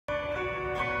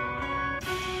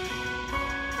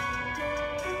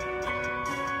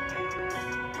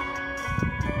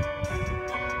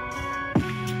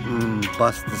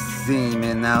Bust the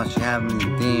semen, now she having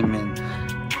me demon.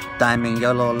 Diamond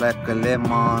yellow like a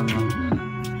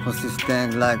lemon. Pussy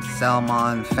stink like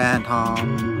salmon,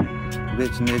 phantom.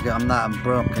 Rich nigga, I'm not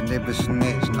broke, I never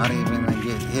snitch, not even to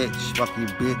get hitched. Fuck you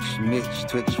bitch, Mitch,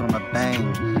 twitch from a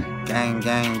bang. Gang,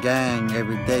 gang, gang,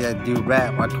 every day I do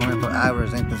rap, why 24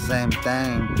 hours ain't the same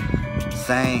thing.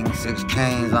 Sang, 6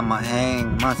 chains on my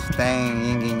hang, Mustang,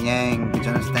 yin and yang, bitch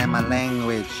understand my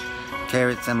language.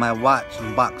 Carrots in my watch,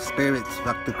 box spirits,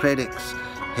 fuck the critics.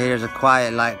 Haters are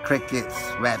quiet like crickets,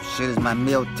 rap shit is my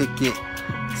meal ticket.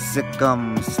 Sick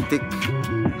stick,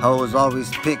 hoes always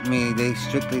pick me, they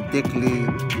strictly dickly.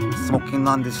 Smoking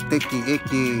on the sticky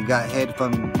icky, got head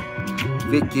from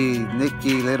Vicky,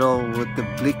 Nicky, little with the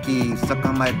blicky, suck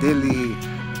on my dilly.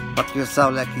 Fuck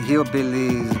yourself like a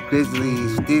hillbillies, grizzly,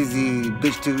 stizzy,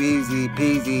 bitch too easy,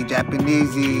 peasy,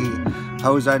 Japanesey.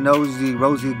 Hoes are nosy,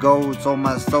 rosy gold, sold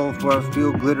my soul for a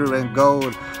few glitter and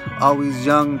gold. Always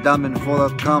young, dumb and full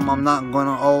of cum, I'm not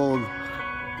gonna old.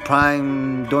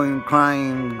 Prime, doing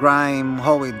crime, grime,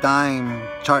 holy dime.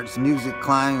 Charts, music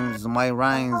climbs, my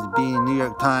rhymes be New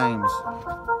York Times.